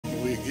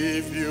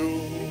give you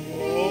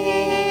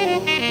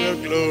all the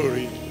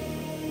glory.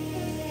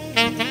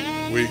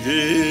 We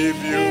give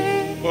you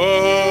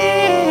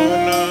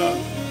honor.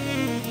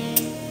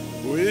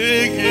 We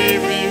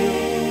give you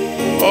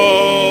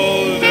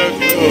all the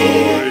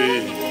glory.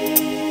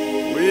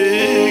 We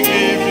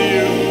give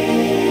you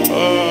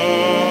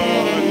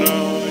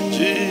honor,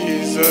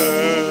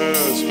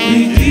 Jesus. We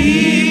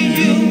give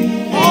you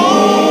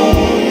all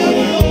the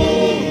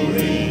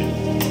glory.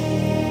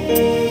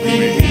 We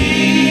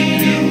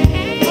give you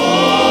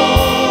honor.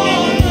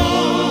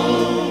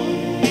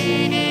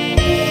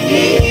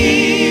 We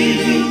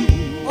give you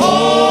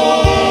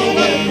all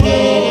the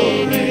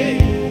glory.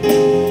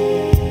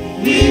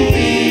 We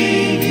give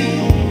you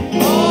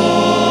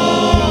honor.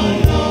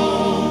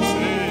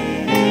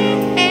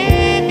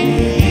 We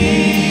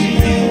give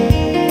you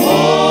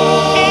all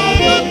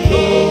the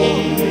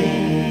glory.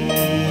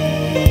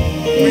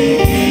 We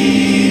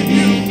give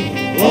you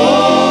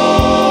honor.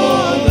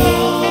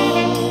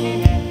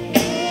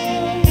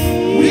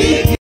 We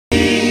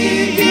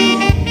give you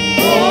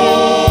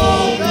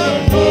all the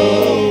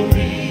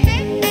glory.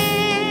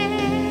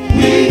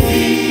 We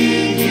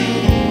give you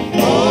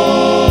honor.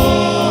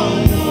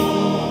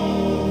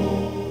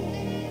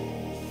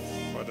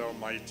 Father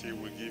Almighty,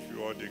 we give you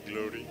all the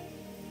glory.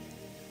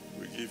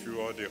 We give you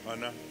all the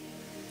honor.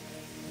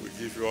 We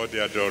give you all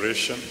the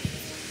adoration,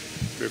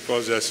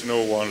 because there's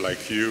no one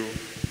like you.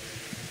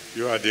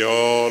 You are the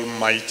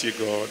Almighty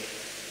God.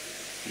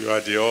 You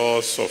are the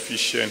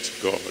all-sufficient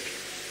God.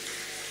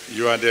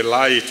 You are the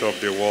light of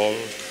the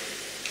world.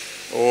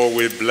 Oh,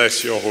 we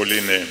bless your holy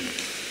name.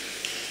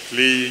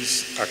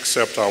 Please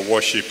accept our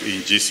worship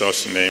in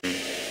Jesus' name.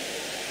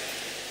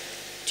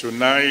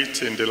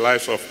 Tonight, in the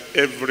lives of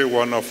every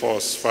one of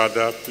us,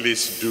 Father,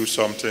 please do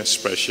something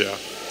special.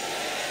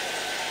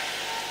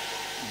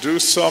 Do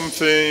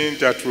something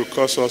that will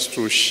cause us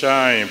to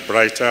shine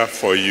brighter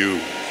for you.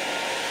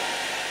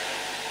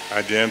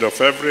 At the end of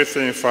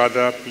everything,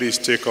 Father, please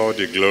take all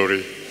the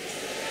glory.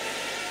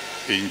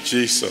 In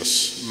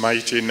Jesus'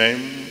 mighty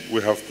name,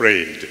 we have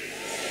prayed.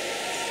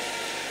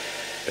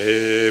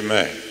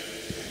 Amen.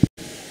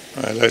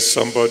 Let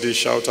somebody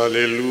shout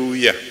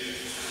hallelujah.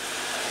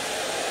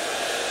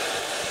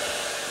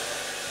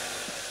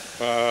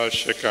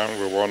 Shake hands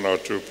with one or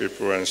two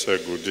people and say,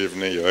 good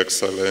evening, Your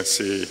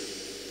Excellency.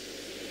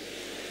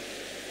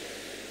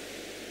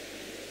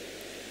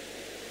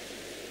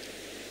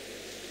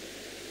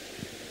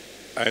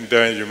 And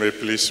then you may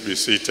please be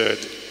seated.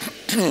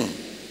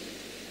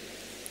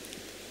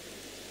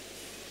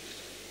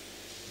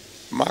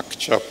 Mark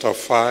chapter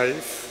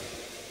 5,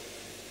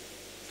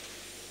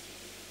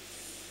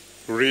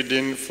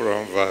 reading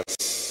from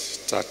verse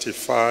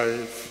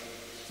 35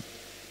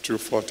 to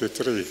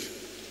 43.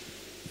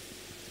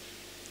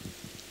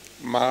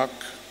 Mark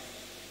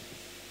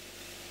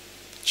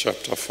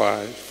chapter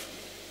 5,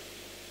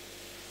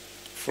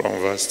 from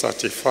verse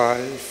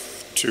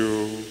 35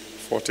 to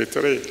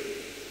 43.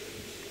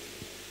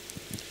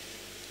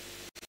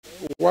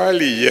 While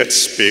he yet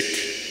spake,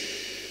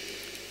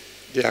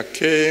 there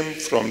came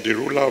from the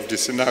ruler of the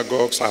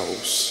synagogue's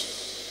house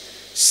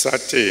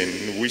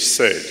certain which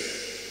said,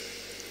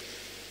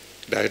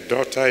 Thy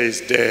daughter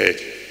is dead.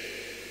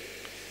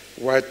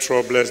 Why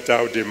troublest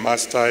thou the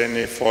master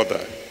any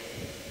further?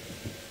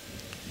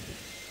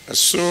 As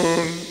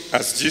soon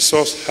as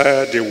Jesus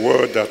heard the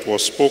word that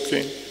was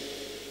spoken,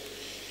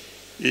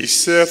 he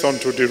saith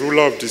unto the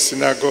ruler of the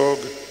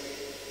synagogue,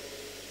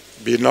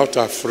 Be not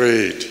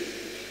afraid,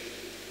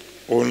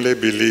 only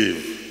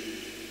believe.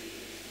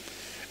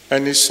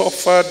 And he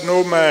suffered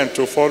no man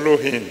to follow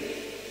him,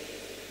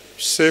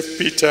 save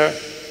Peter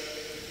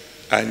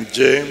and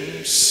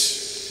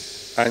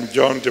James and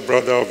John the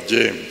brother of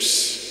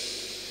James.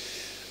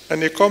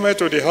 And he cometh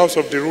to the house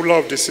of the ruler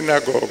of the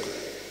synagogue,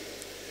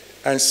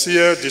 and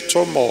seeth the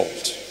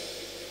tumult,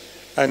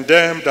 and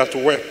them that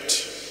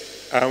wept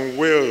and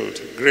wailed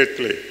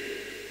greatly.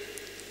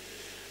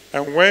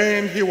 And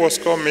when he was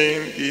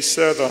coming, he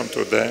said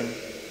unto them,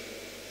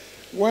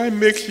 Why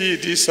make ye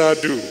this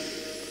ado,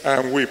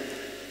 and weep?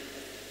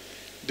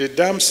 The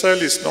damsel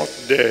is not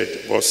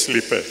dead, but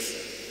sleepeth.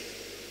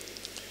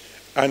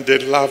 And they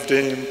laughed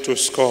him to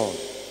scorn.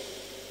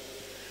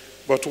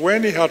 But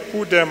when he had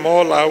put them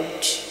all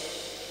out,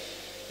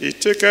 he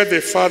taketh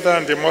the father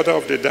and the mother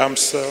of the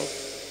damsel,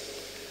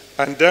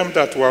 and them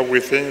that were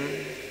with him,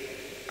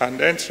 and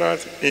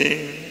entered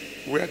in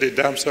where the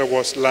damsel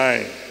was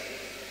lying.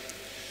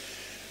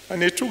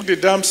 And he took the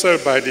damsel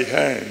by the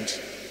hand,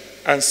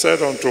 and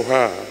said unto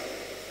her,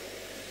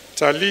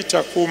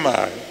 Talitha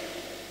cumi,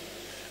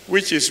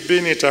 which is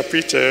being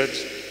interpreted,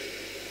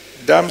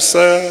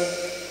 Damsel,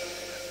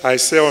 I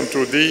say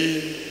unto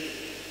thee,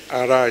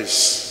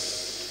 arise.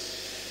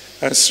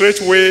 And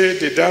straightway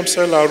the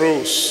damsel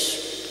arose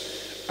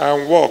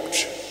and walked,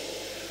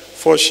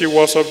 for she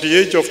was of the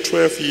age of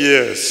 12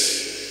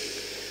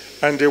 years.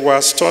 And they were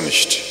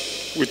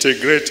astonished with a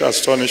great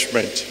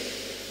astonishment.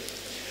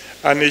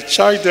 And he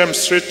charged them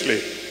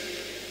straitly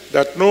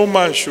that no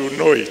man should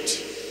know it,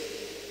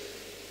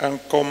 and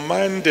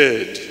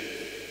commanded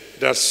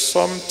that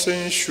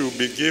something should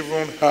be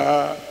given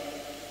her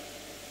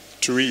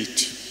to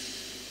eat.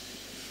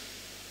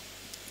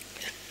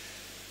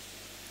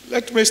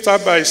 Let me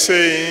start by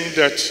saying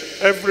that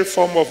every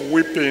form of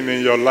weeping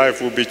in your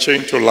life will be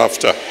changed to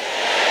laughter.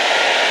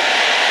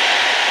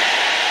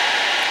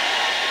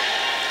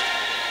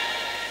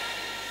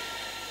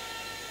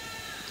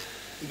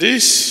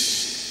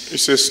 This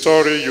is a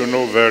story you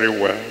know very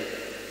well.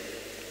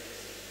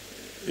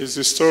 It's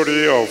the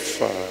story of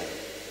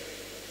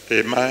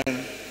a man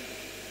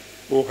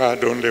who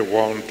had only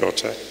one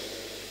daughter.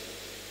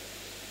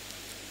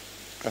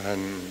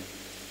 And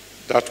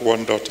that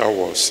one daughter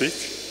was sick.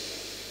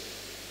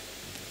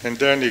 And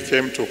then he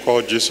came to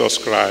call Jesus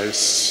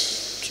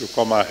Christ to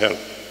come and help.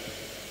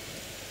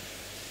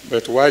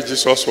 But while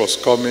Jesus was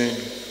coming,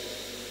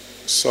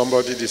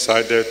 somebody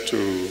decided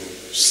to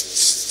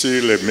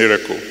steal a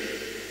miracle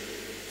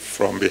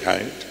from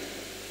behind.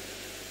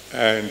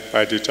 And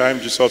by the time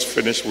Jesus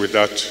finished with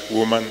that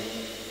woman,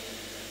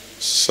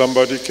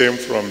 somebody came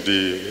from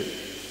the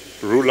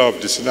ruler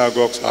of the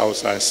synagogue's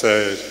house and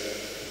said,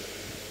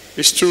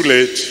 "It's too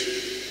late.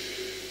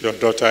 Your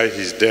daughter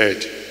is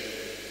dead."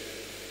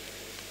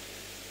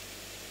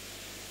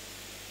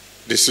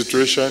 The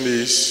situation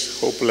is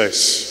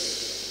hopeless.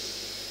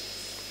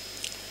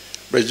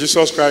 But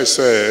Jesus Christ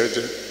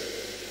said,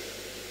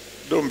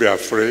 "Don't be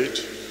afraid,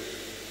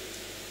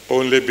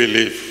 only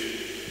believe."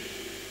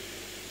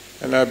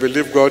 And I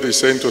believe God is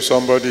saying to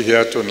somebody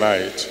here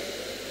tonight,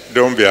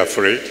 don't be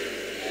afraid.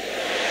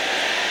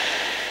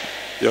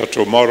 Your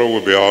tomorrow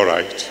will be all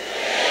right.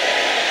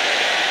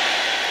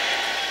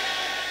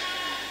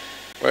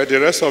 Well, the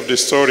rest of the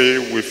story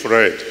we've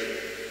read.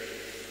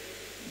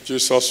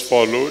 Jesus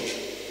followed.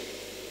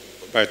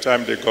 By the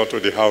time they got to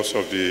the house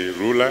of the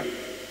ruler,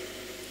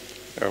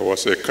 there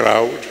was a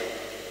crowd,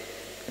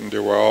 and they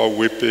were all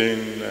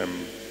weeping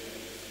and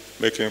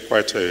making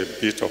quite a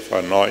bit of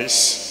a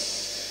noise.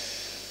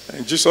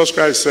 And Jesus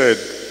Christ said,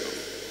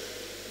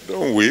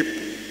 "Don't weep.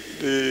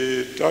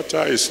 The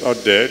daughter is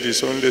not dead,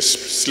 it's only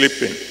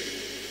sleeping."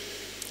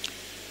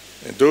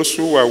 And those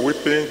who were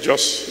weeping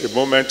just a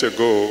moment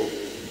ago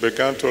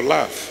began to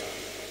laugh.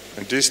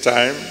 And this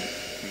time,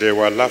 they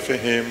were laughing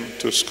him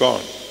to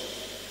scorn.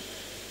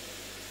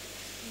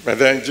 But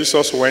then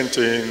Jesus went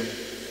in,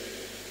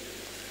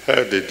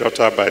 held the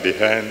daughter by the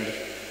hand,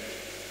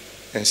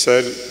 and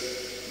said,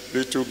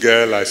 "Little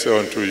girl, I say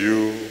unto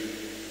you,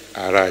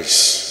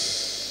 arise."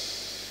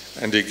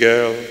 And the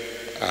girl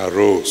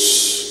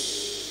arose.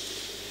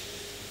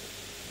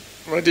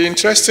 Well, the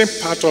interesting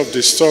part of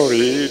the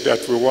story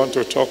that we want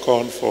to talk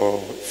on for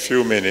a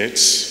few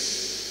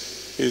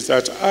minutes is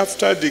that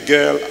after the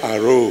girl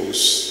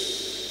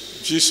arose,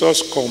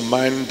 Jesus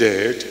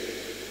commanded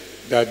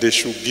that they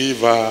should give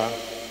her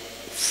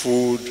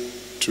food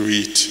to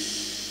eat.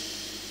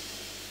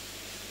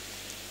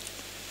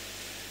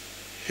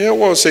 Here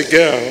was a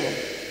girl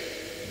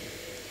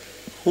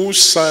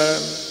whose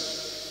son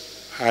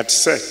had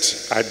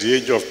set at the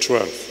age of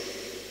 12.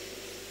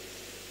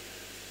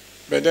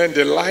 But then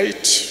the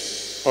light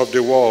of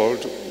the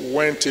world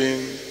went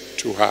in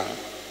to her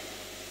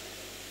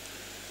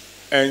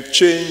and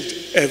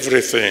changed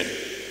everything.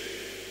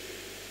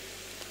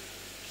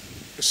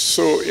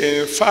 So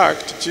in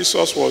fact,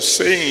 Jesus was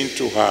saying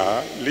to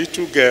her,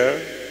 "Little girl,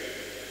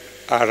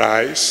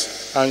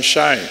 arise and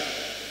shine."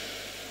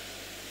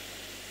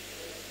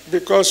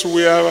 Because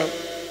we are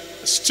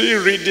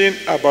still reading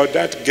about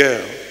that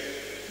girl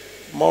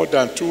more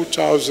than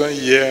 2,000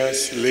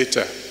 years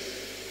later.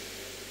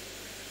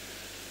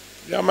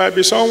 There might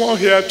be someone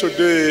here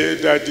today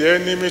that the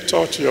enemy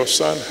thought your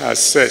son has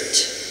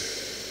set.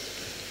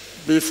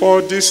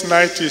 Before this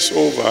night is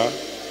over,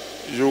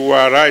 you will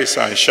arise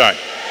and shine.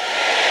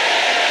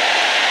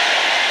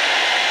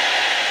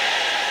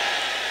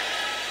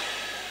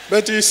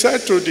 But he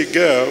said to the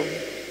girl,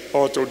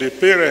 or to the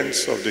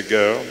parents of the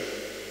girl,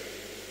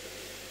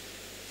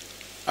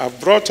 "I've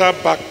brought her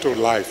back to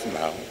life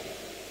now,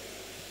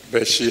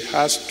 but she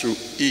has to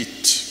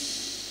eat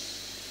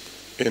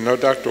in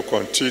order to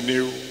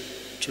continue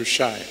to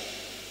shine."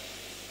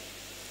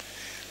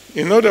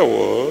 In other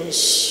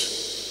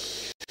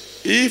words,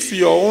 if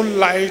your own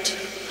light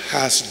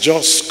has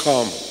just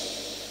come,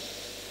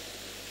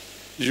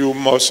 you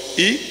must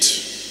eat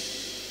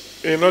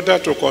in order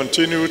to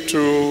continue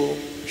to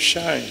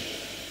shine.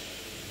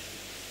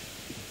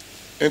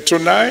 And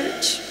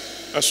tonight,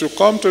 as you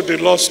come to the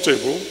Lord's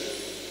table,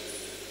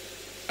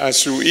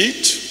 as you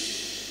eat,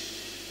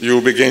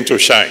 you begin to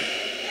shine.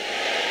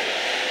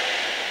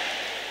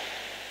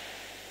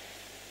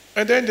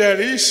 And then there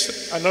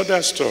is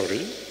another story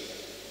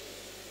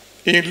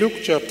in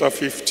Luke chapter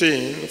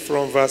 15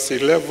 from verse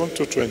 11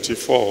 to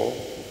 24.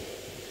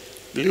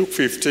 Luke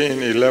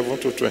 15, 11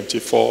 to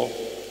 24.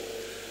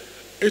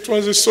 It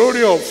was the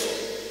story of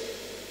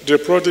the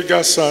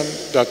prodigal son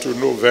that you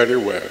know very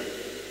well.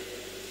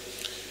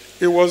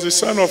 He was the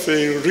son of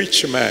a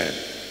rich man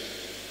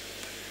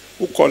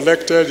who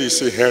collected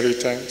his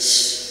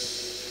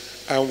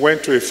inheritance and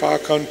went to a far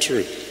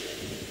country.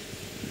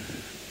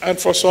 And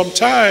for some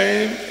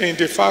time in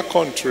the far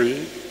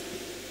country,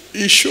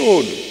 He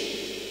shone.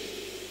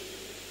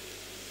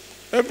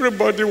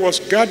 Everybody was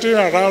gathering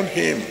around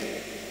him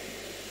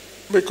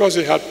because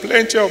he had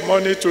plenty of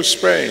money to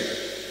spend.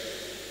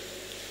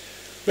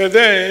 But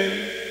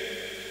then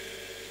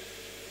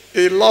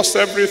he lost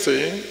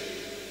everything,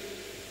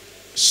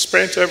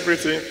 spent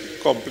everything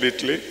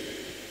completely,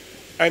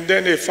 and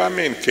then a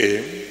famine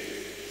came,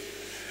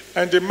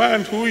 and the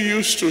man who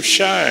used to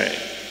shine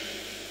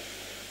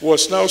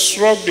was now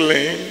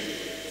struggling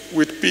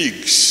with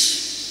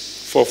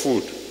pigs for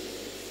food.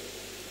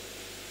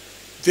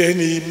 Then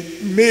he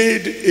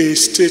made a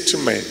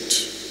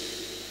statement.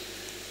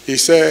 He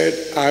said,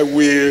 I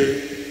will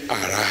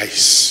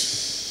arise.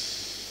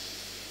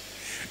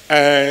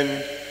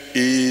 And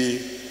he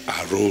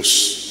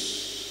arose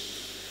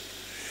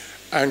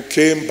and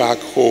came back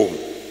home.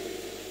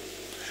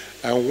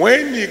 And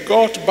when he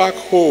got back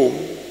home,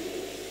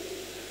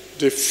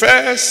 the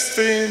first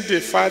thing the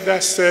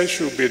father said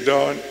should be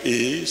done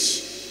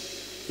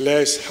is,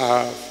 let's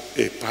have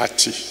a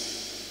party.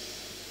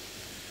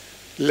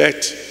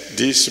 Let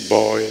this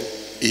boy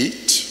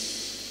eat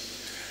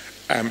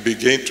and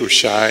begin to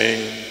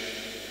shine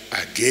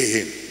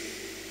again.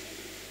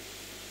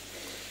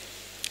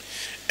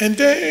 And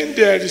then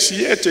there is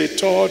yet a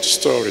third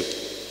story.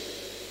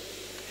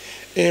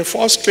 In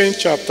 1 Kings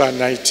chapter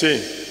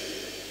 19,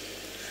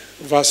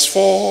 verse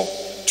 4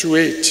 to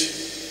 8.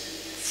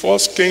 1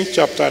 Kings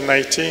chapter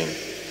 19,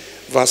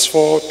 verse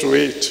 4 to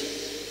 8.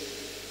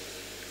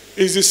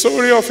 Is the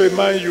story of a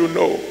man you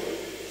know,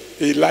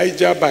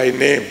 Elijah by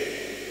name.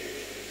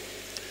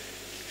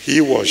 He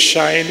was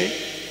shining.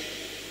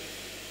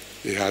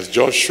 He has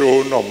just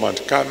shone on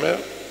Mount Carmel.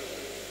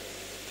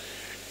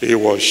 He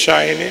was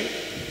shining.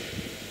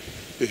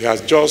 He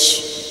has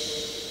just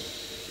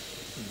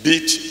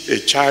beat a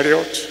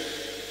chariot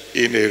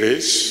in a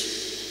race.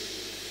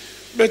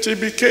 But he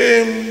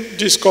became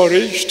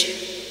discouraged,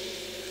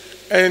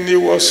 and he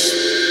was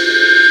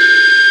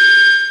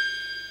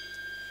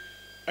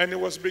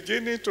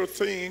beginning to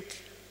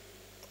think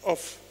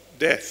of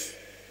death.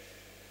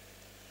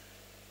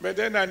 But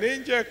then an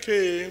angel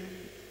came,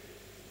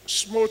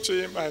 smote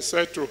him, and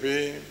said to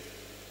him,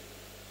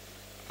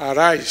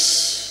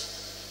 arise,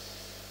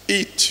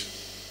 eat,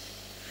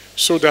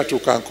 so that you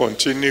can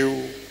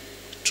continue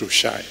to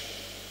shine.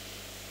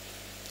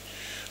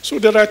 So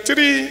there are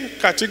three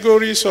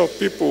categories of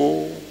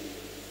people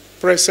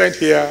present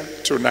here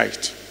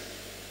tonight.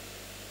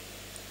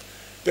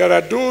 There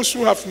are those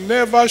who have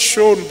never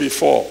shone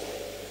before,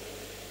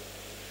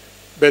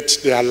 but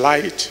their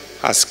light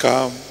has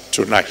come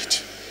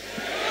tonight.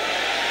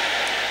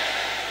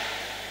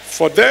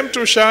 For them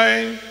to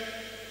shine,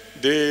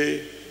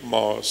 they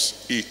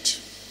must eat.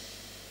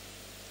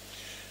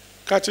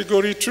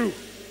 Category 2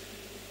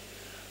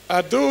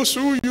 are those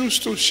who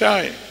used to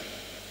shine,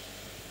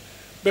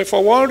 but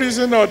for one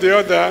reason or the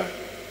other,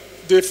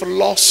 they've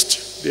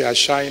lost their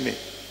shining.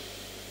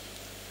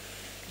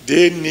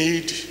 They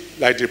need,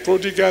 like the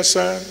prodigal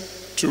son,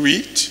 to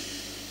eat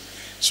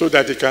so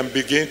that they can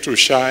begin to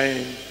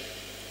shine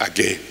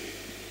again.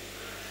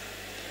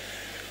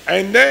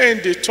 And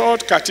then the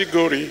third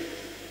category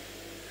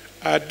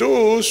are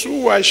those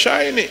who are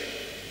shining,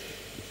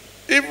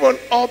 even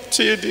up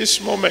till this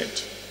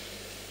moment.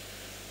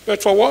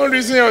 But for one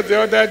reason or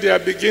the other, they are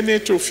beginning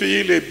to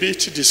feel a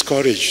bit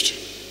discouraged.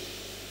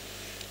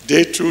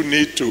 They too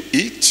need to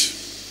eat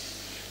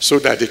so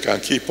that they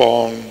can keep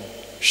on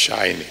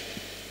shining.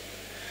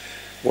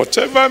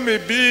 Whatever may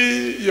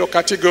be your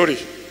category,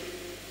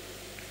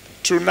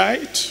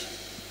 tonight,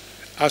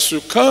 as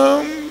you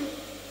come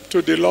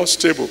to the Lord's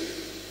table,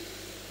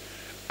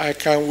 I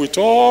can with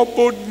all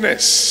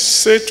boldness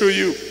say to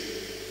you,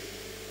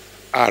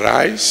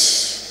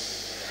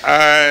 arise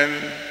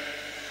and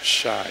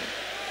shine.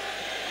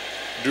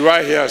 Do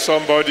I hear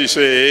somebody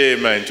say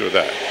amen to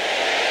that?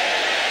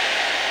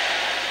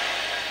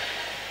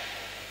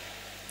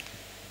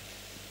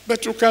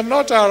 But you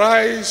cannot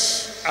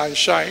arise and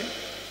shine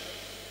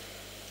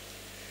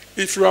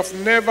if you have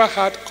never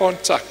had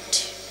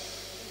contact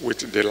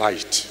with the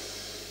light.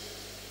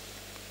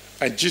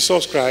 And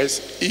Jesus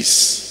Christ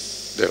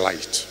is the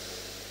light.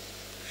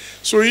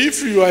 So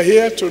if you are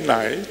here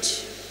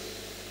tonight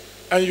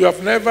and you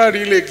have never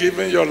really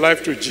given your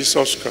life to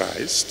Jesus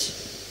Christ,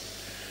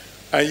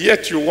 and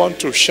yet you want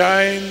to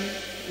shine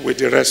with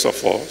the rest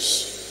of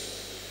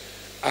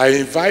us, I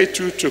invite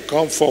you to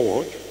come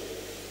forward.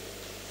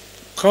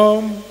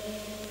 Come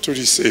to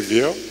the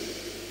Savior.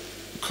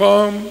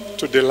 Come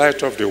to the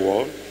light of the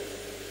world.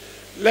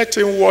 Let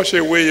him wash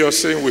away your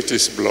sin with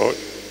his blood,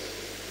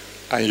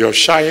 and your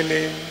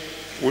shining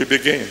will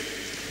begin.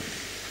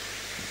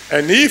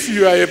 And if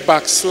you are a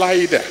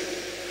backslider,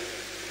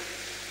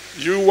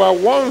 you were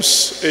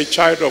once a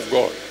child of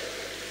God,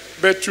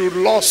 but you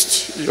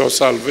lost your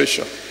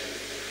salvation,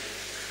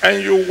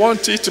 and you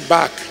want it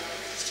back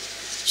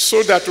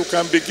so that you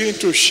can begin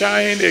to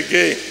shine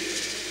again,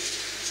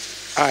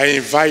 I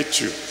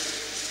invite you,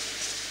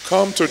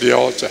 come to the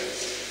altar.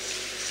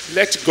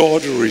 Let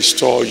God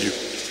restore you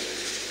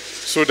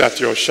so that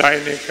your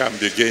shining can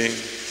begin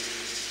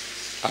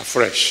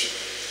afresh.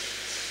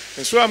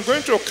 And so I'm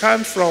going to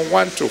count from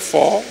 1 to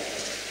 4.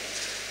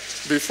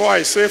 Before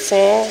I say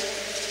 4,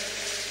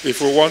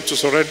 if you want to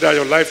surrender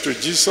your life to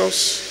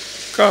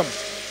Jesus, come.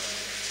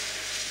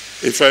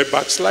 If you're a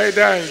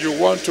backslider and you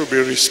want to be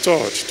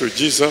restored to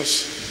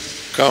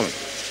Jesus, come.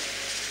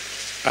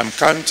 I'm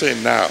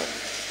counting now.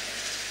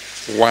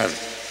 1.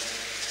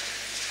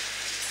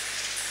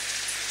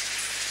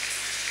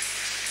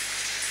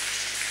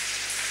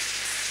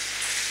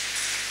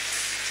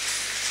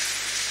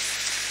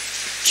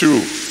 2.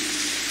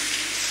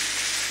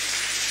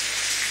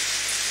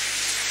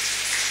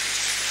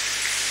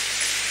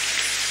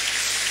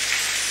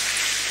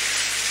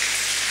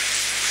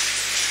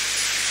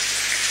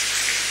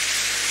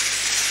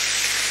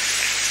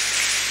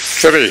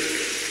 3. 4.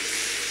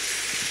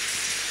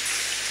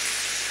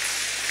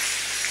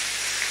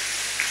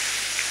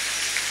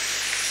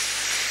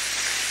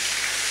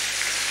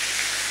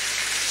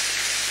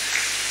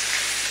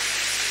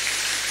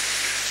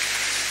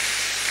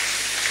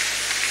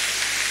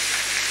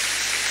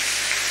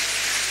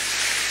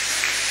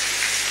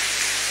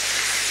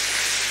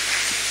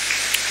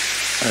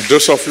 And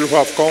those of you who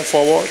have come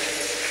forward,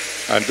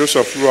 and those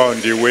of you who are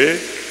on the way,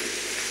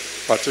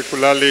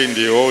 particularly in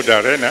the old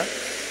arena,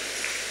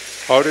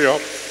 hurry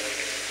up.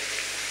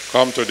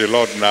 Come to the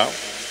Lord now.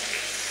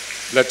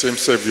 Let him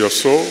save your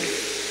soul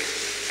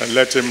and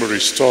let him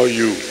restore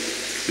you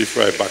if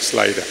you are a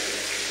backslider.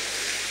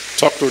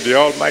 Talk to the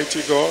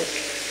Almighty God.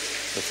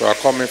 If you are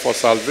coming for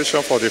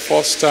salvation for the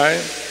first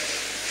time,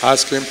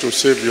 ask him to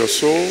save your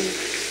soul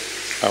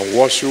and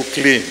wash you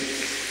clean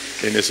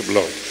in his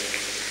blood.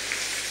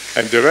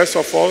 And the rest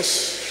of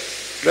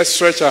us, let's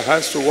stretch our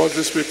hands towards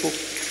these people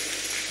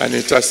and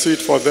intercede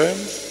for them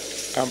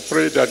and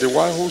pray that the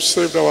one who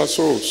saved our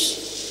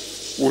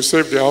souls will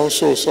save their own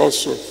souls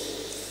also.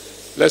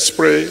 Let's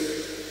pray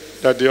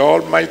that the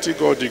Almighty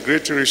God, the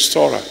great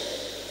restorer,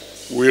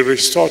 will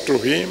restore to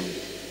him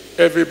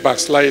every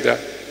backslider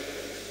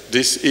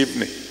this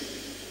evening.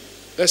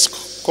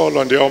 Let's call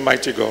on the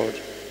Almighty God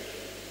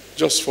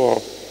just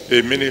for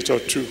a minute or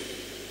two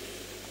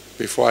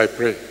before I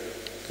pray.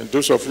 And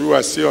those of you who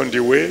are still on the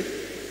way,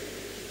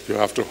 you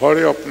have to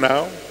hurry up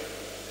now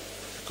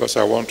because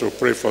I want to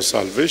pray for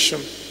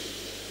salvation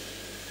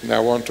and I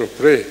want to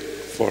pray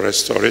for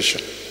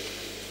restoration.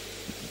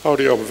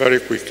 Hurry up very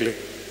quickly.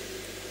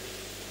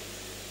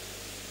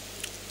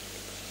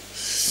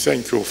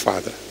 Thank you,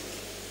 Father.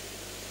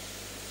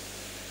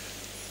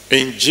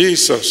 In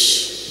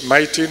Jesus'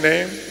 mighty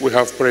name, we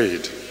have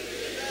prayed.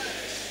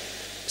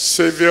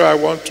 Savior, I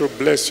want to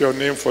bless your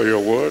name for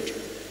your word.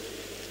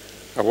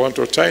 I want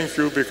to thank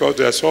you because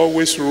there's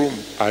always room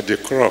at the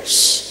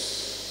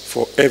cross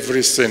for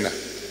every sinner.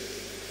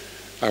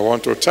 I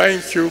want to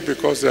thank you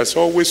because there's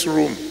always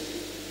room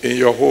in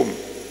your home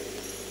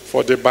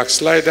for the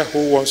backslider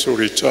who wants to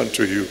return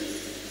to you.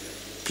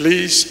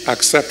 Please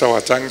accept our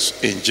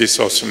thanks in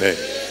Jesus' name.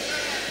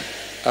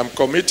 I'm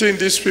committing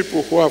these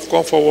people who have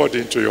come forward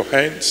into your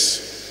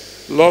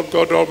hands. Lord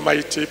God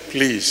Almighty,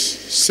 please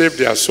save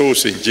their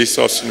souls in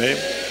Jesus' name.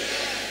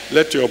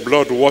 Let your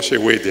blood wash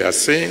away their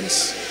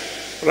sins.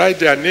 Write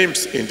their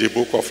names in the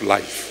book of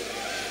life.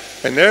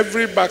 And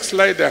every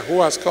backslider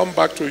who has come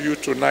back to you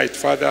tonight,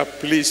 Father,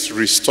 please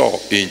restore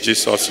in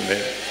Jesus'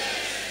 name.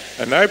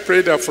 And I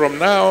pray that from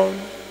now on,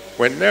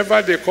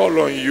 whenever they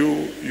call on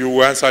you, you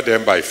will answer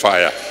them by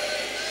fire.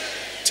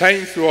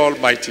 Thank you,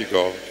 Almighty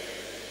God.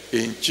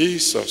 In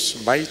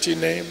Jesus' mighty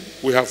name,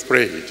 we have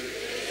prayed.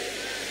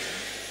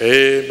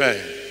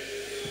 Amen.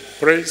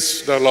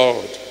 Praise the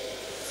Lord.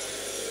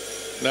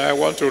 Now I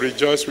want to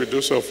rejoice with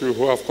those of you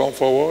who have come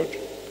forward.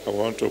 I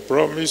want to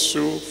promise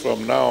you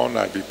from now on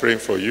I'll be praying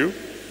for you.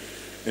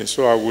 And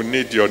so I will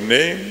need your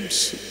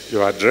names,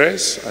 your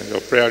address, and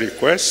your prayer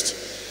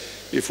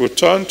request. If you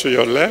turn to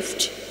your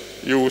left,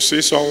 you will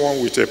see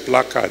someone with a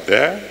placard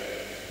there.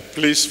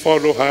 Please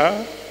follow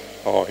her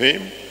or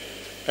him,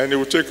 and it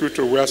will take you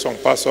to where some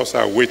pastors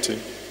are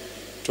waiting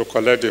to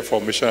collect the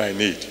information I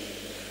need.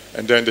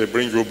 And then they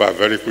bring you back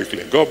very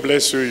quickly. God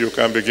bless you. You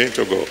can begin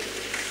to go.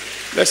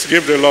 Let's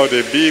give the Lord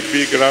a big,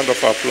 big round of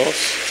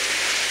applause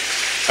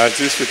as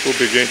these people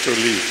begin to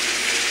leave.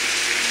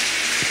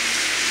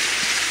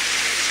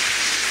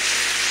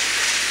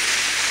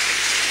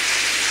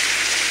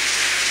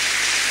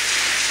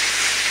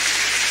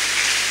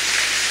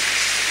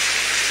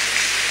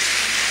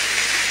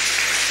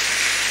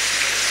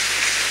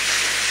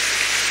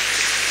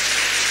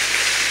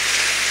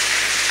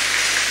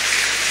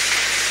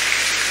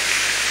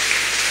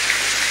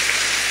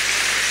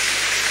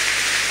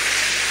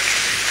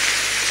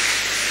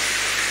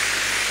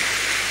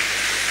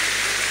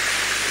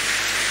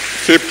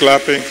 Keep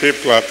clapping, keep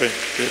clapping,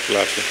 keep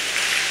clapping.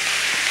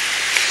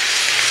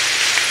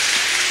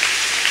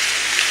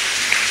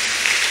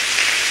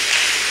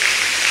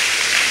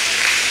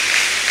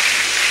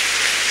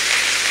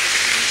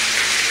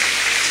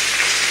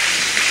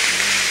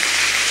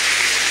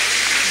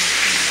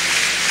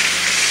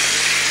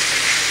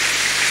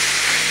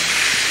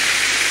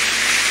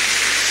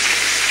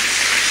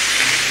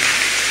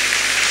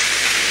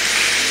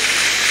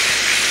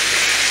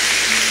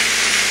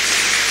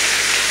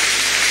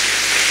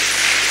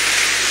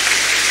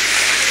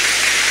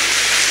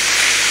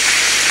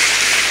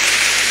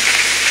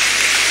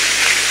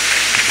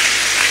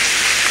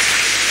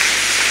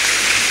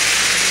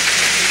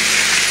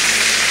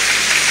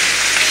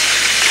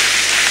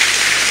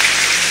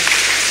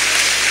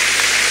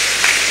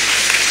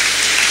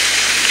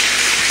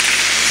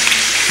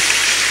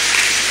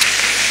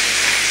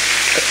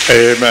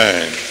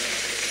 Amen.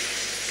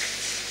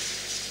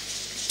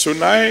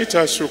 Tonight,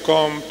 as you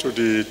come to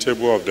the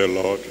table of the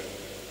Lord,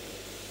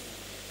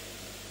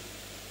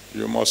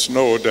 you must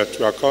know that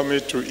you are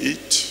coming to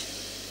eat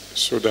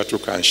so that you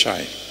can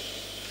shine.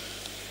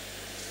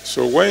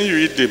 So when you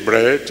eat the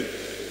bread,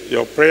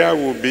 your prayer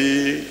will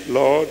be,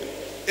 Lord,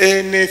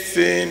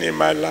 anything in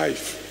my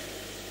life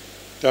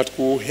that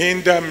will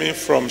hinder me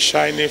from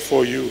shining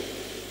for you,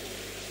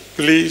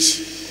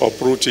 please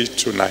uproot it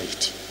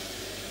tonight.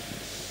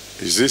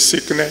 Is it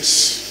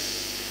sickness?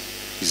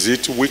 Is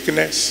it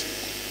weakness?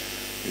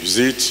 Is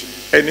it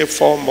any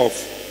form of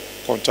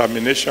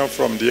contamination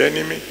from the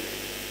enemy?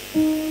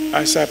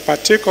 As I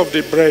partake of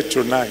the bread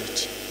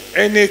tonight,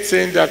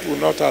 anything that will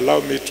not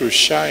allow me to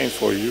shine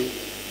for you,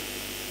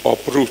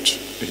 uproot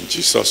in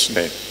Jesus'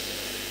 name.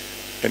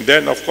 And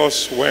then, of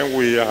course, when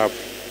we have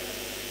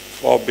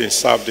all been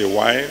served the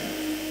wine,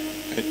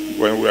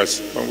 when we are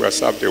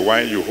served the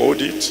wine, you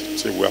hold it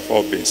till we have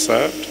all been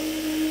served.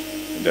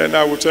 And then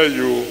I will tell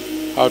you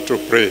how to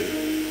pray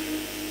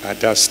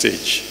at that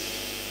stage.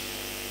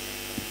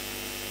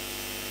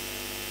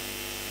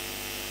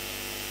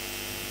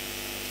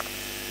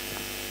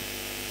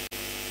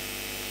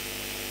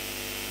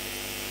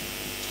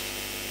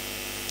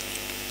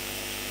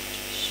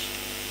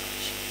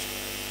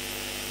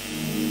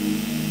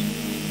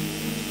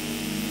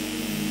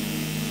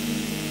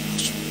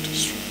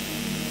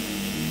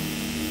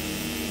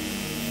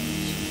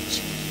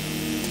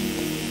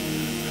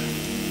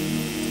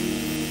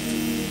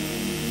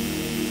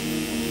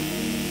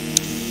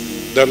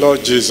 The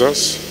Lord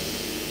Jesus,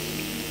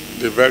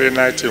 the very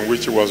night in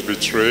which he was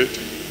betrayed,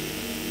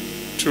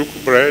 took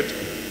bread,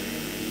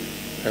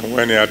 and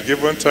when he had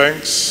given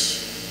thanks,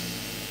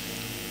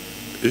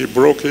 he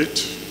broke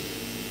it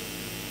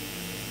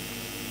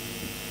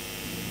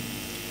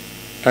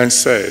and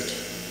said,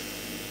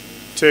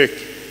 "Take,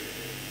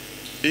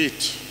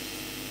 eat.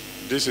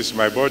 This is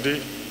my body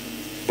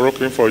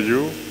broken for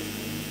you.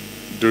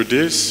 Do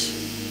this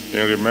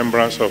in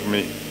remembrance of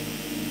me."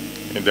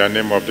 In the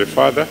name of the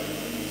Father,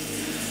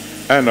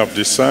 and of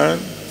the Son,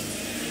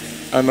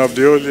 and of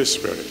the Holy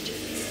Spirit.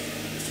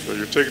 So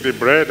you take the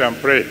bread and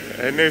pray.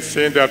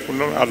 Anything that will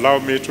not allow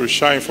me to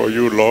shine for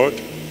you, Lord,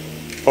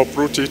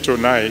 uproot it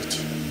tonight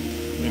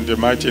in the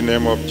mighty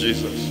name of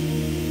Jesus.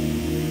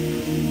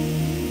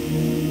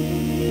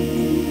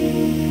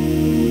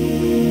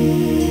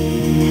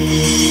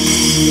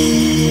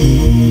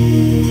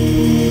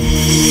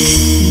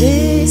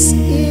 This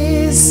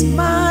is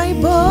my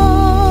body,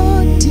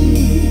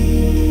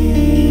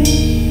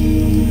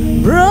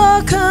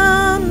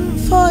 broken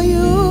for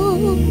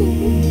you,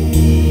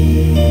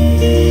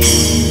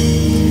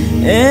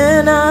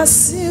 and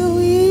as you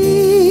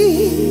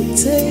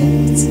eat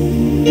it,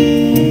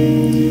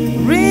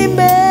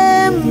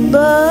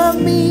 remember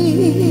me.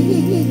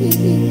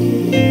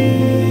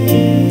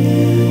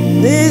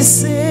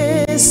 This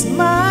is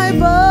my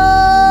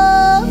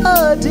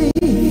body,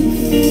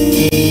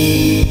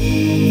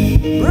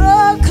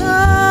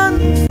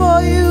 broken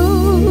for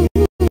you,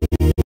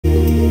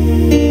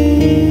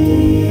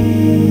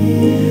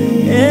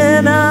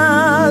 and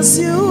as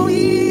you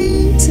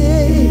eat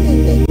it,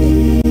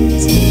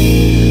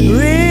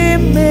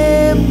 remember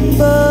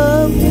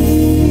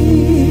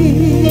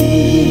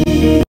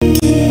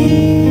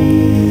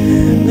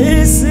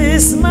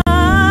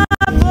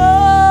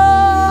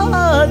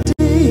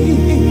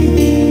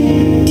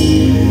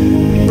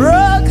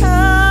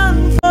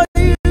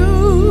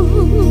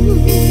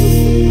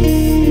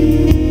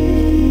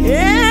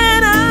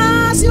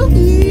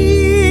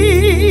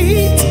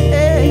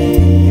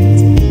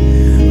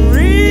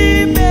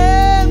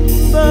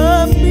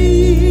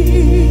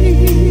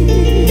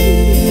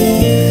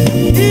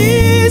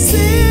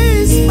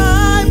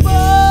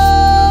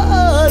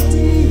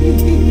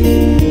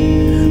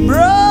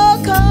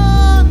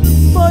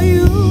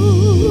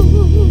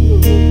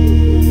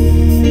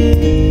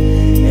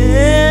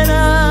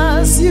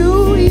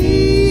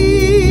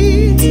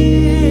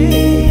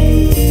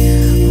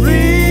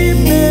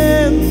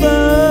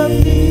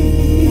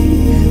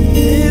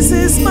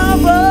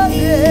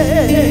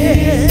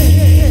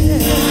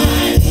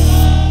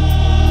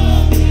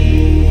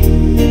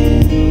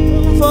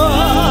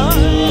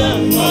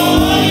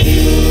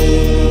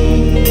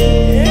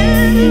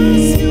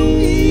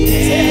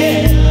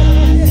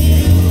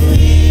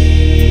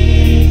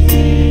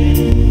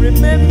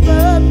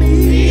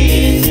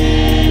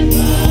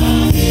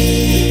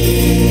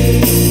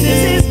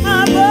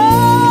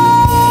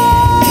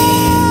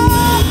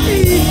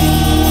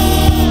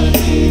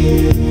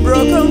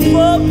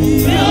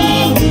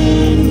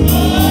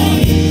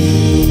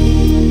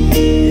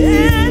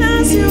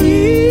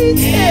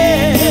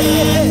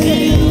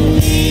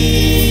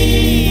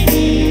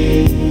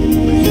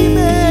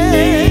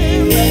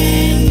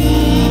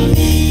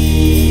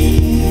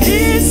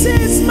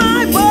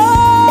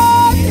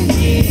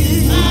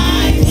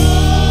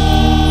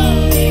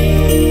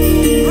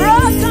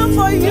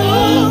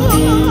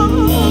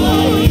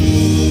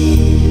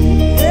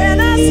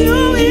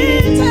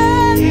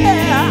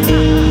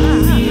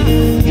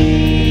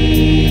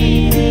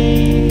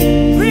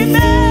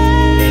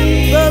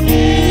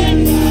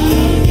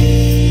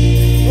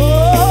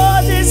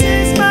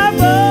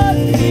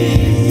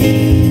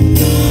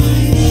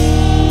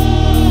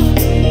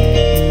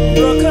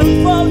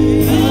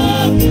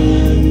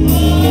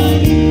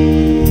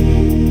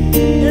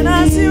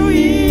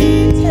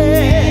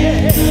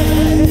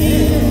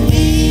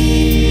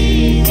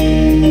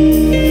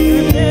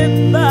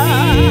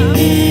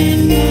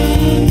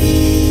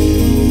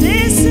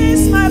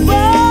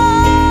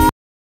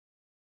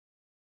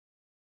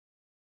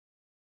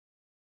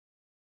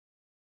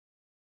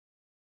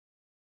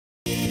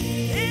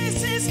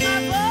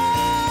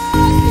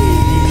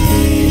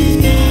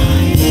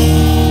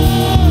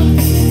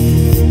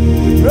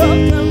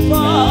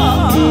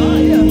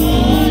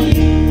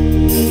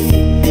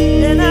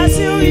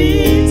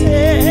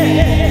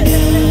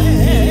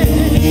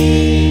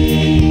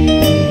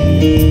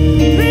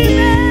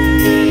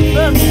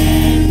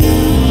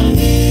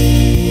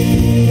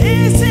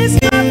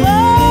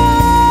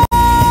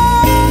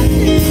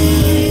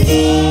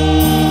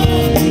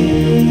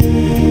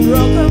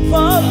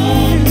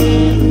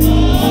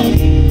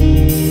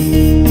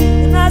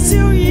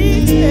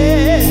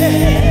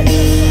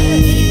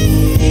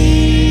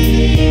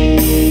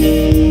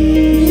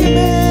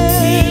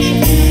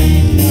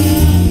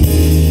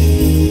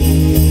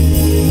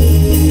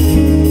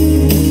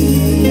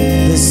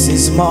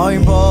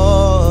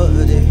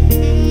body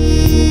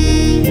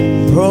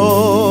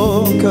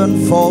broken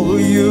for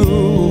you,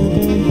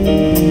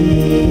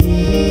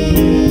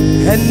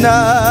 and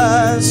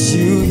as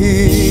you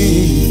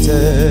eat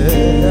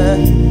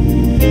it,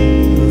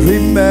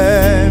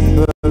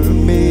 remember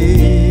me.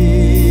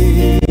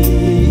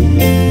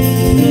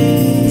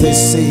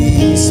 This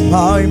is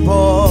my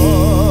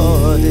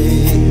body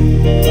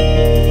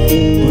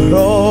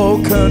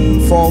broken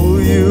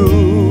for you,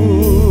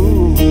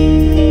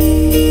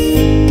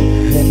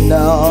 and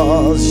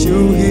as you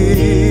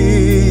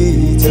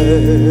eat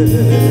it,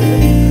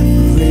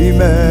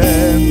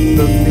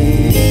 remember me.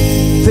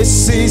 This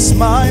is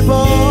my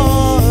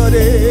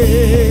body.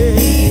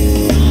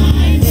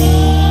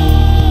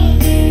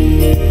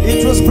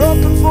 It was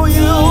broken for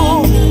you,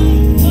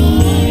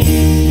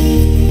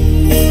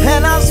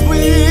 and as we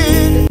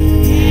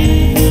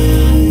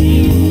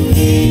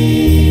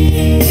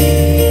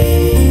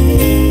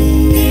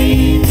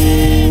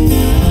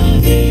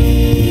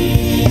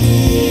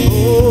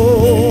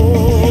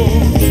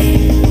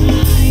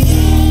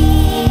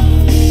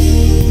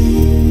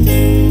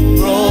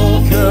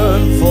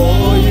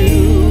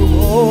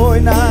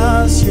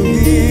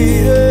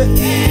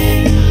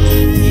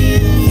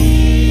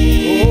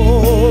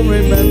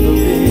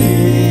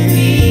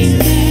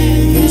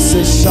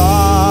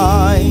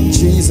shine,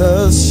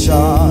 Jesus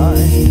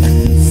shine,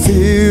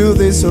 fill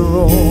this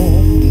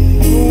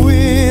room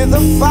with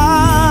the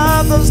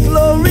Father's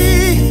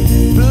glory,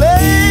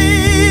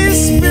 blaze,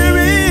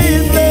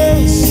 Spirit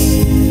blaze,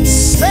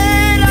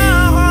 set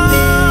our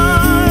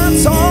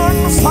hearts on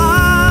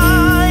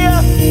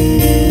fire,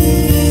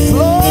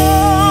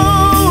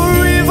 flow,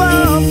 river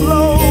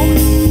flow,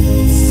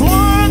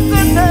 flood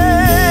the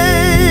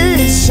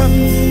nation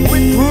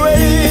with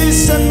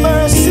grace and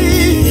mercy.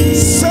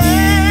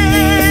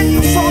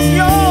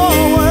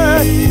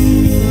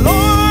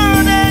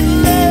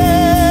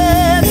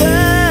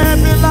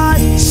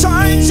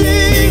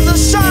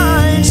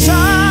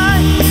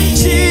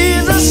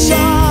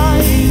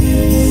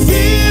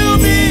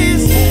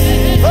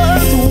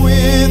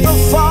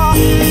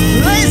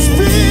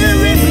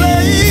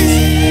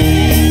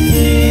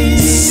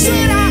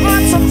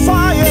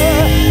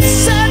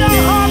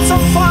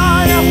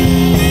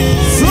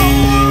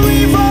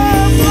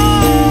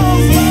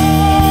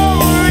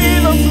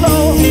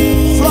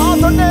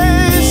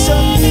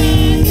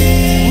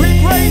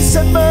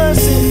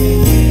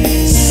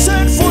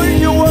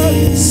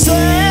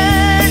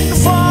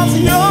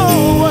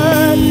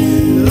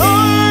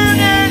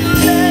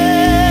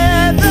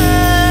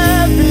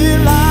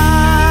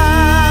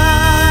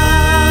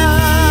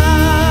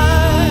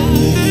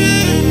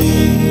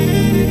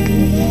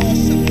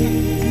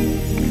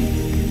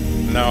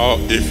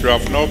 If you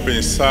have not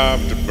been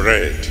served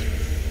bread,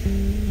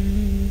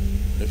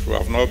 if you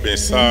have not been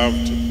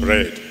served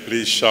bread,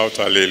 please shout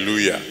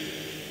hallelujah.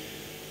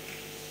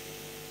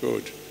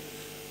 Good.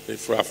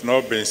 If you have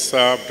not been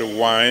served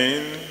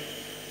wine,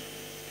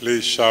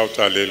 please shout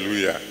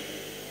hallelujah.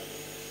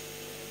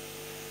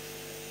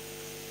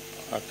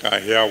 I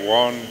can hear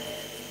one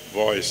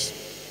voice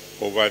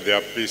over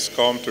there. Please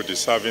come to the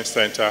serving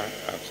center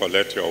and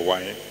collect your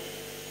wine.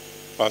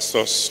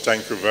 Pastors,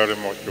 thank you very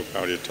much. You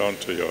can return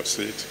to your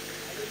seat.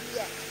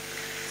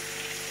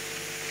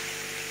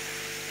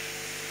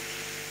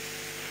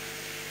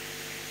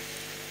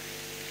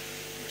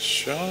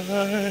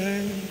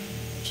 Shine,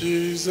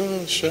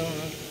 Jesus, shine.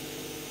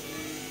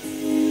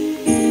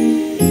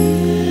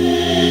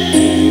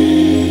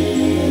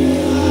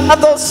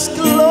 Father's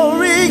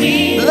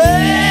glory,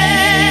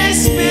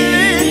 blaze,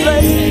 Spirit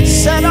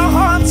blaze, set our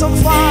hearts on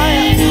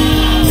fire.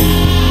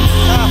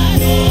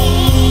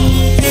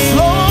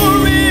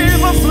 Flow,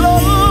 river flow,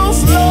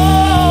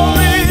 flow,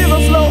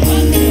 river flow,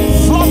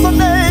 flood the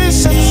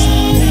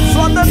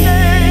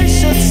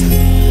nations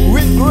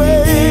with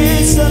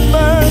grace and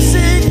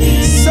mercy.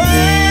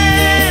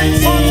 Send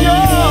forth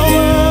your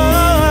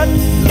word,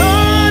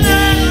 Lord,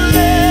 and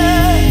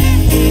let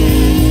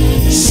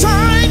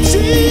shine,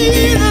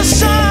 Jesus,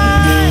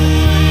 shine.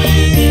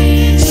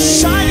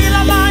 Shine in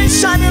our lives,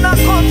 shine in our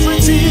country,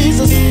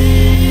 Jesus.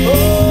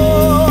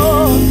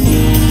 Oh,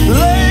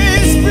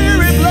 blaze,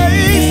 Spirit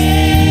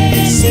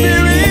blaze,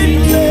 Spirit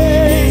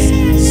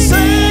blaze.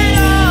 Set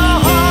our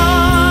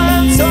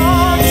hearts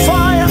on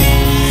fire.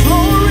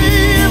 Flow,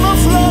 river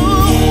flow,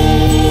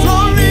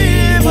 flow,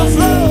 river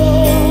flow.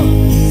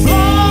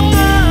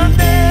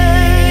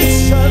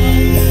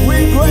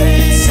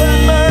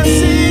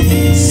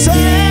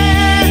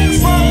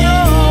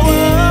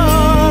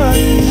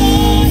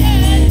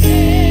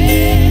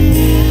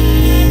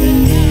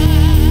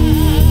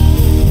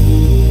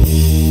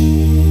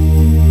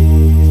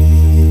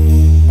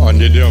 On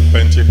the day of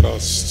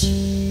Pentecost,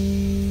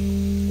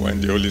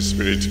 when the Holy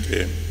Spirit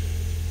came,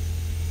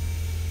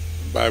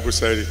 the Bible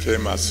said he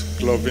came as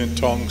cloven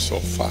tongues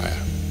of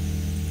fire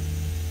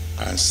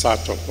and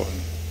sat upon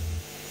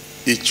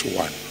each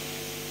one.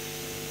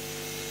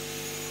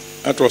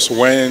 That was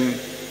when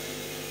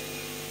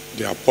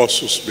the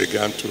apostles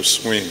began to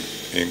swim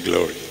in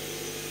glory.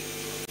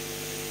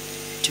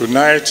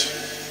 Tonight,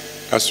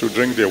 as you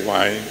drink the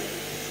wine,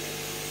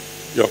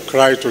 your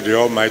cry to the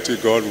Almighty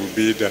God will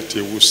be that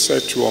He will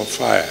set you on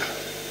fire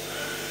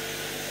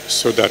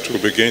so that you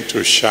begin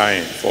to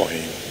shine for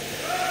Him.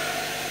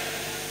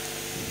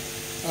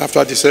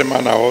 After the same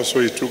manner also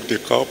He took the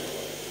cup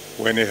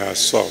when He had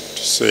supped,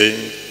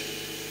 saying,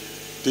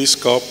 "This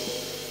cup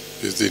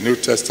is the New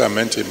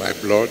Testament in my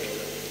blood.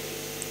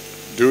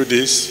 Do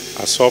this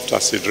as oft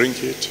as you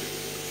drink it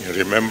in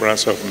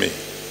remembrance of me."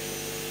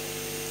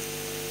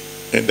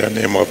 In the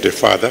name of the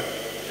Father,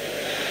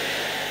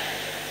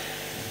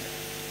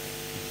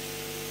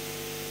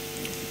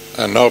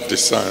 and of the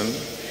Son,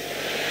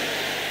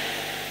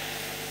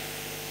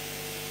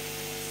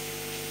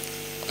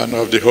 and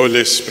of the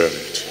Holy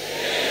Spirit.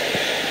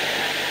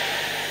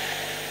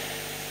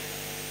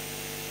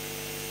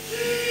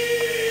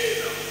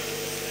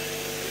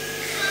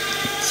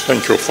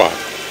 Thank you, Father.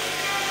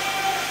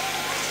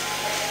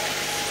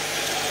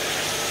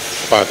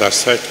 Father,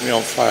 set me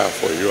on fire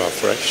for you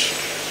afresh.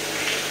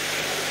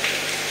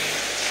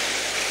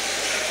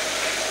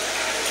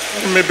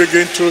 Let me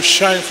begin to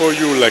shine for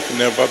you like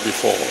never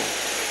before.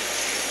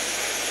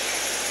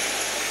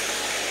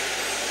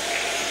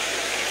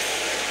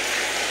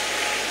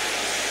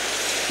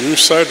 You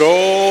said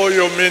all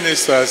your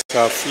ministers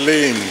are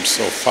flames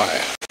of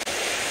fire.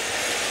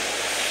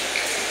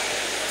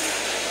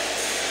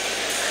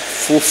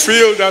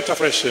 Fulfill that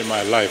afresh in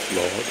my life,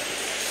 Lord.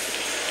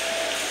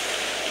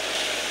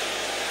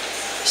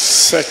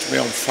 Set me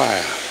on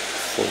fire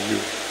for you,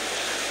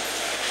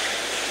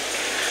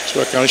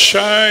 so I can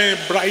shine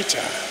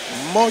brighter,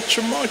 much,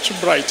 much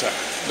brighter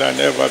than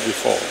ever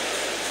before.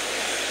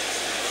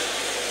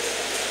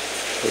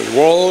 The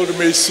world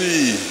may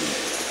see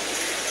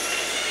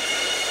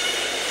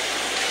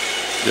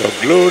your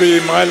glory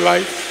in my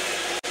life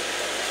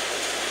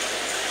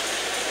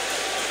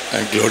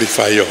and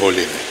glorify your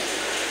holy name.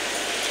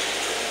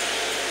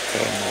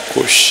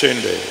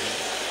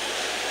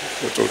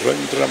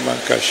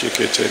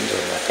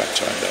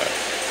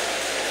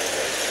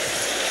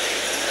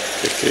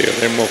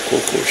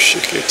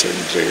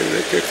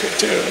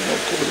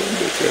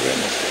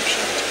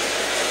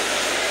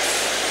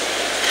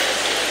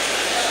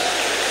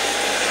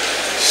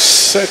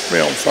 Set me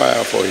on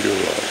fire for you,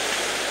 Lord.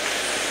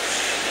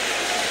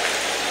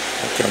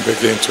 I can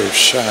begin to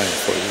shine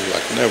for you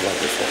like never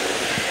before.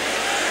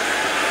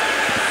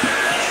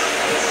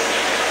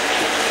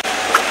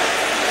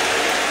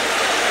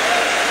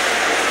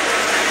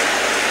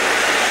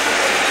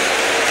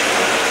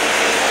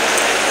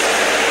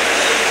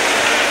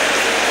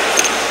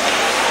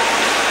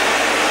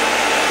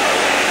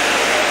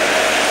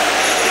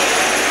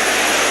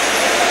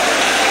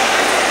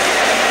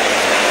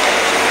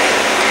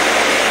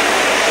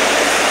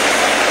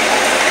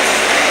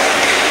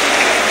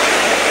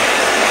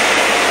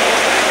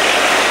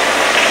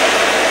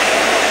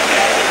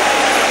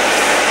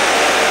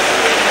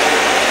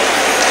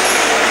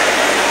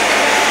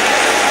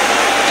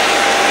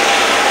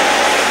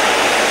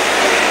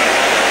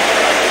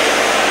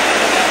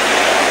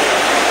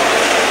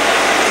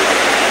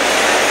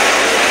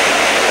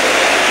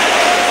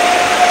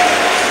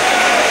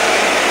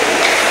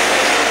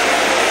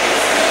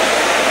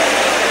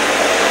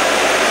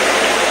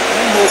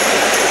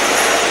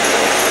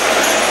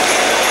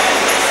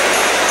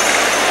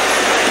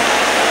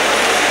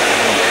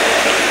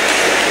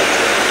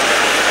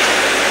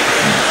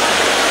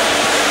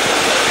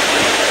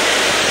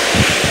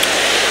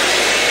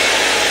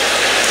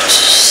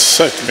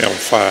 Set me on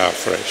fire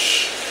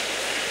afresh.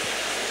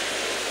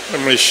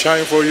 Let me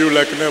shine for you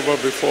like never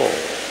before.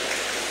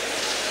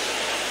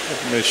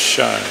 Let me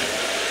shine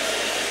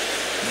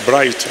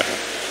brighter,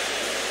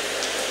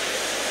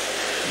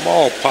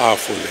 more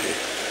powerfully.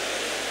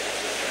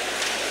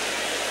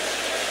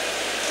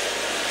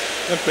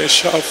 Let me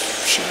shine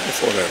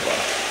forever.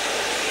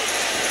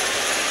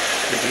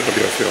 The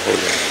glory of your holy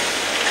name.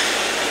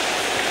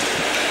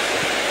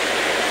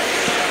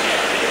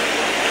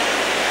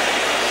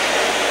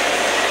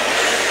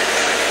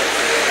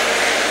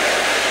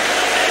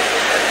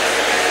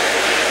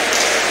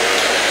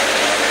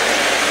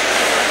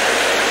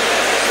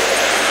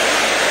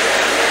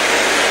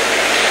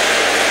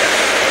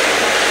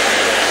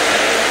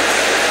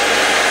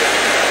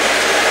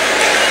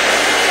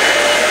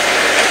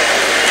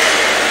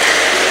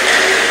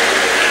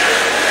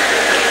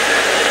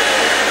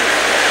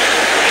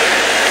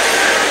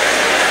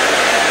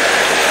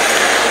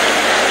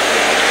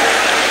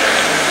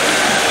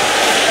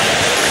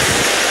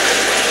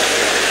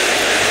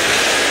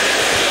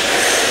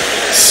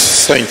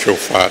 Thank you,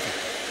 Father.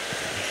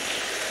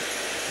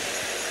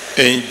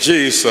 In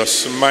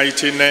Jesus'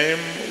 mighty name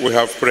we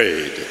have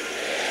prayed.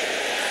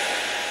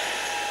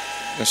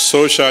 And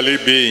so shall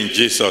it be in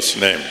Jesus'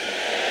 name.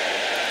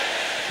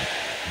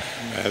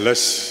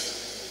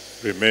 Let's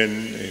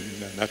remain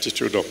in an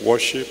attitude of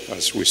worship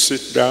as we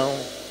sit down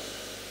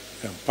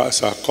and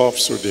pass our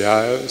cups through the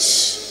aisles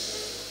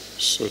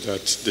so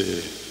that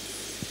the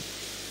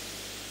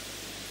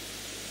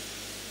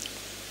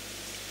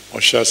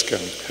ushers can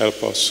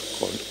help us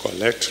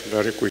collect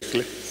very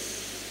quickly.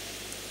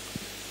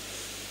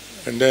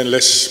 And then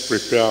let's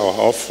prepare our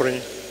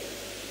offering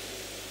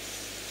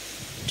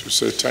to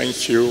say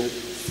thank you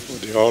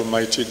for the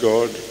Almighty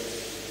God,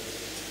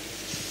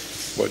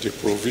 for the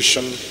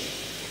provision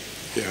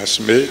He has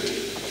made,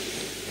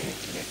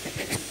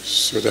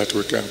 so that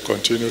we can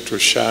continue to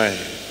shine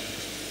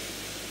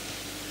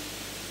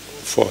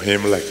for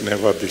Him like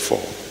never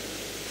before.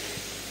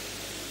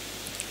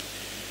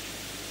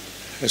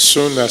 As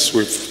soon as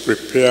we've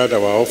prepared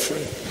our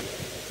offering,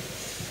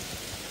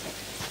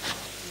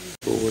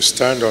 we will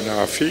stand on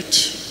our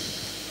feet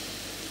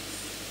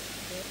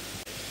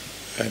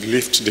and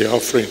lift the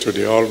offering to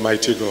the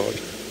Almighty God.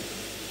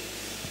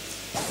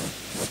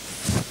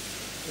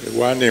 The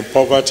one in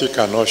poverty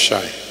cannot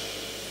shine.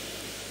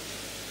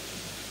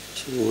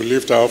 So we will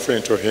lift our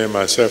offering to Him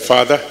and say,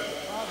 Father,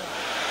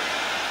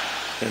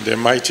 in the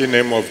mighty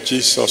name of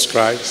Jesus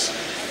Christ,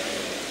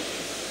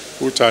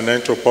 put an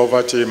end to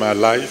poverty in my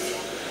life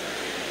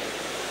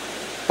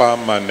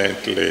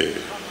permanently.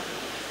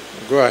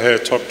 Go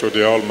ahead, talk to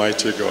the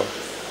Almighty God.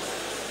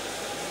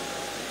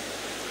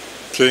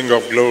 King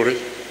of glory,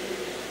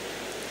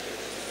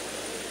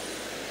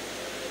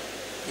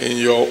 in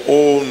your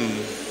own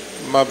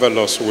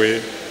marvelous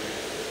way,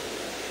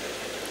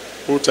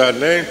 put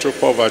an end to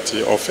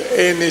poverty of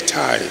any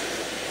type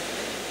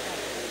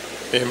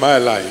in my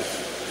life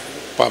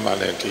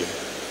permanently,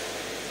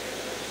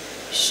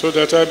 so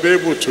that I'll be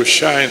able to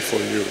shine for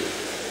you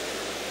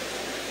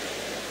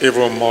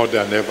even more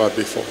than ever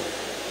before.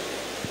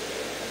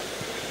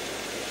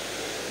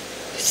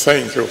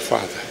 Thank you,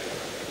 Father.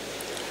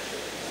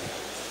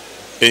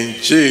 In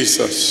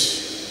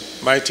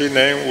Jesus' mighty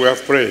name we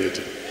have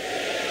prayed.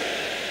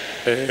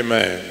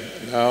 Amen.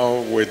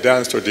 Now we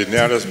dance to the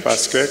nearest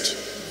basket,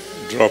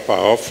 drop our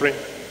offering,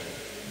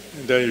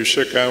 and then you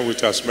shake hands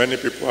with as many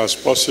people as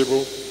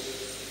possible.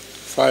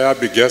 Fire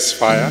begets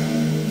fire.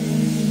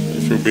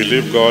 If you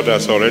believe God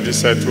has already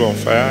set you on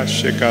fire,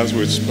 shake hands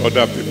with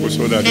other people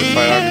so that the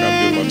fire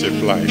can be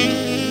multiplied.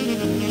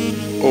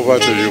 Over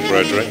to you,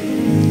 brethren.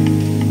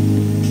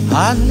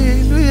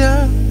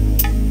 Hallelujah,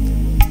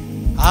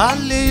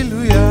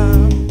 hallelujah,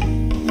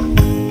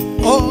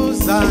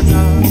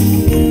 Hosanna,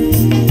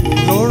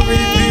 glory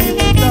be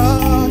to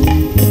God.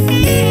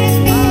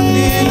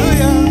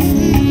 Hallelujah,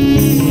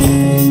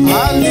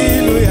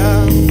 hallelujah,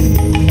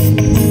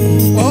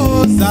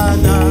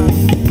 Hosanna,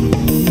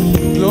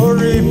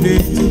 glory be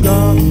to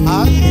God.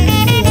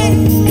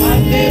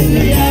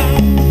 Hallelujah,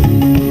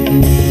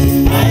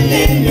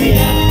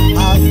 hallelujah,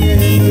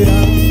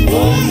 hallelujah,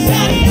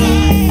 Hosanna.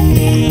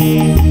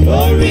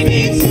 Glory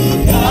be to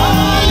God.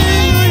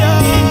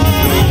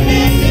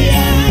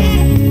 Hallelujah.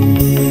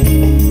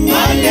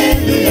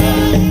 Hallelujah.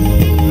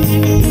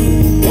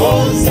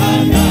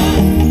 Hosanna.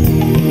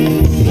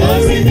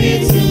 Glory be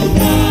to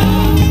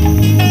God.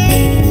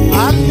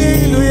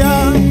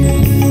 Hallelujah.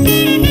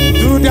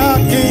 To the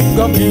King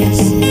of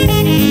Kings.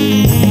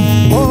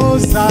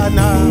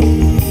 Hosanna.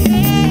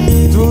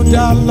 To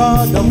the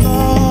Lord of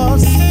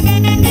Lords.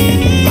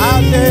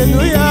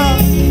 Hallelujah.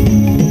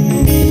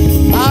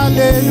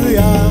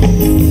 Hallelujah,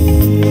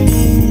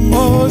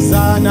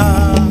 Hosanna,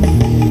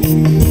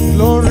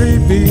 glory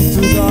be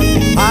to God.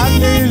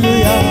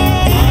 Hallelujah,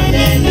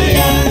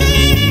 hallelujah,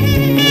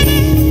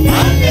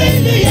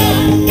 hallelujah,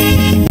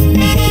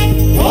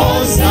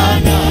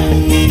 Hosanna,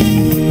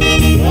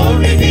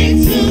 glory be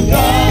to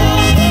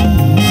God.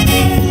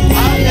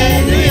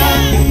 Hallelujah,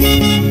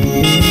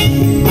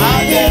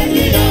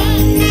 hallelujah,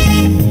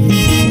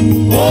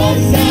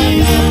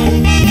 Hosanna,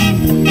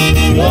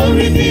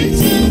 glory be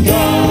to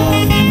God.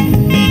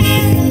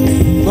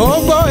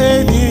 Gbogbo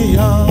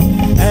ènìyàn,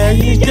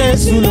 ẹ̀yin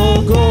Jésù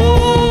lógo.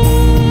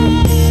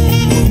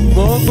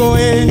 Gbogbo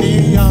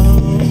ènìyàn,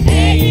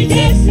 ẹ̀yin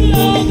Jésù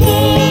lógo.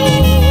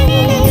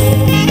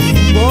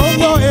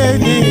 Gbogbo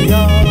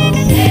ènìyàn,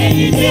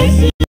 ẹ̀yin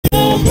Jésù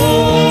lógo.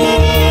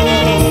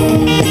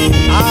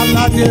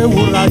 Aládé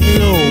wúrà ni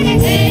o,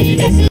 ẹ̀yin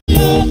Jésù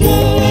lógo.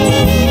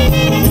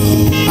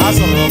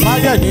 Asọ̀rọ̀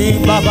máyẹ̀ ní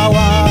bàbá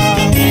wa,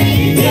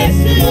 ẹ̀yin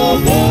Jésù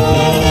lógo.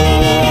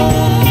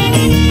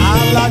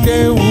 Aládé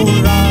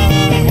wúrà,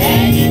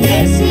 ẹ̀yin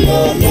Jésù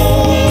lógo.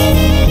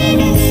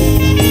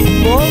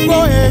 Gbogbo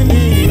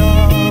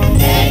ènìyàn,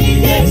 ẹ̀yin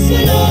Jésù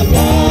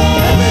lógo.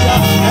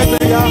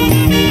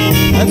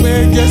 Ẹgbẹ́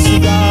Jésù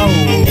ga o,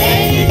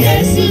 ẹ̀yin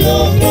Jésù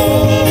lógo.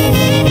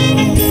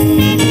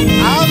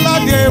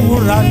 Aládé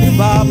wúrà ni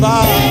bàbá,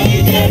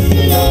 ẹ̀yin Jésù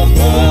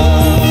lógo.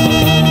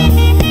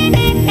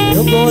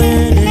 Gbogbo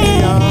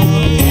ènìyàn,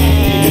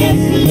 ẹ̀yin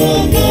Jésù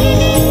lógo.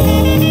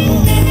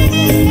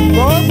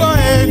 Gbogbo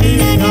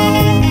ènìyàn,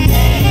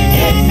 ẹ̀yin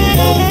Jésù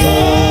lógo.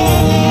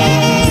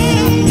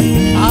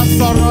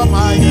 Asọ̀rọ̀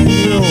máa yẹ ni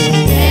o,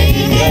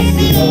 ẹ̀yin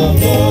Jésù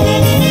lógo.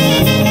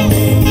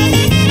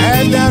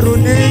 Ẹlẹ́rù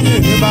níyìn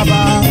ní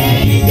bàbá,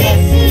 ẹ̀yin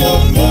Jésù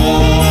lógo.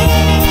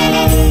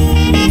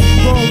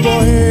 Gbogbo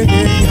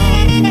ènìyàn,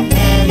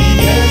 ẹ̀yin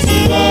Jésù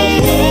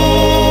lógo.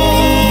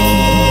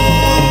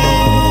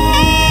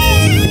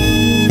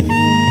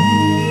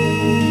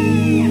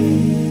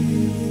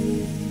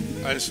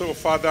 And so,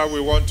 Father, we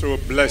want to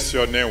bless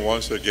your name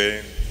once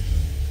again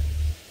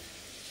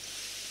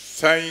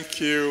Thank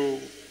you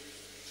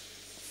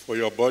for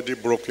your body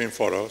broken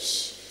for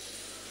us.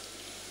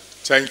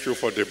 Thank you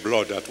for the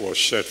blood that was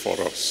shed for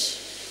us.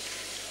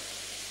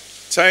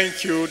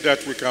 Thank you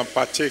that we can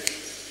partake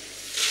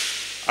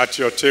at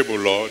your table,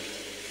 Lord,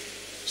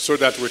 so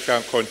that we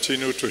can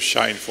continue to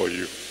shine for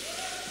you.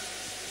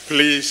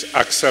 Please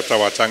accept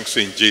our thanks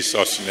in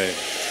Jesus' name.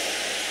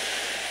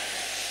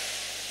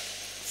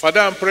 Father,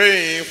 I'm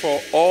praying for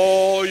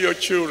all your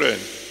children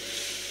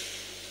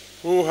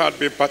who had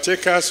been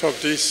partakers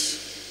of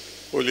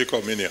this Holy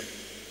Communion,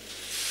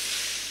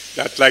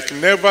 that like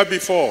never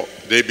before,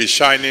 they be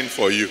shining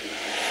for you.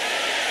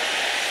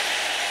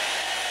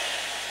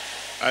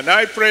 And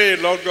I pray,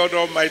 Lord God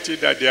Almighty,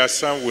 that their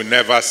sun will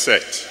never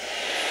set.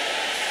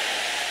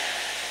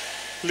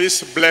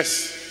 Please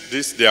bless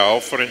this, their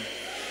offering.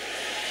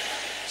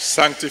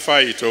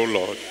 Sanctify it, O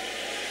Lord.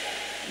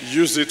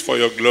 Use it for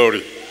your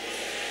glory.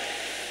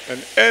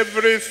 And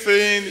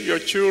everything your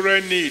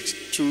children need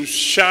to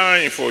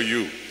shine for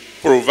you,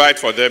 provide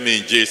for them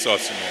in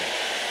Jesus'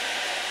 name.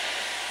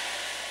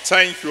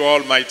 Thank you,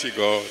 Almighty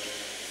God.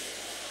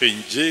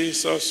 In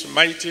Jesus'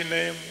 mighty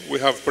name we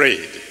have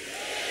prayed.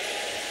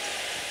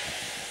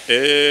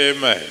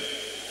 Amen.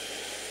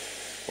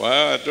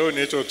 Well, I don't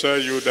need to tell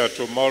you that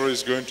tomorrow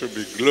is going to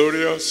be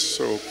glorious,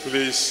 so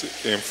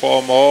please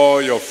inform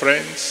all your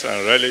friends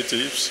and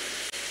relatives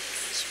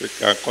so we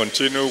can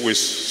continue with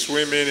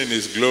Swimming in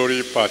His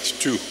Glory Part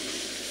 2.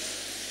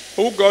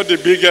 Who got the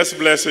biggest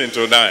blessing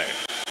tonight?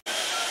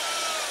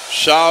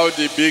 Shout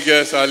the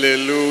biggest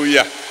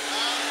hallelujah.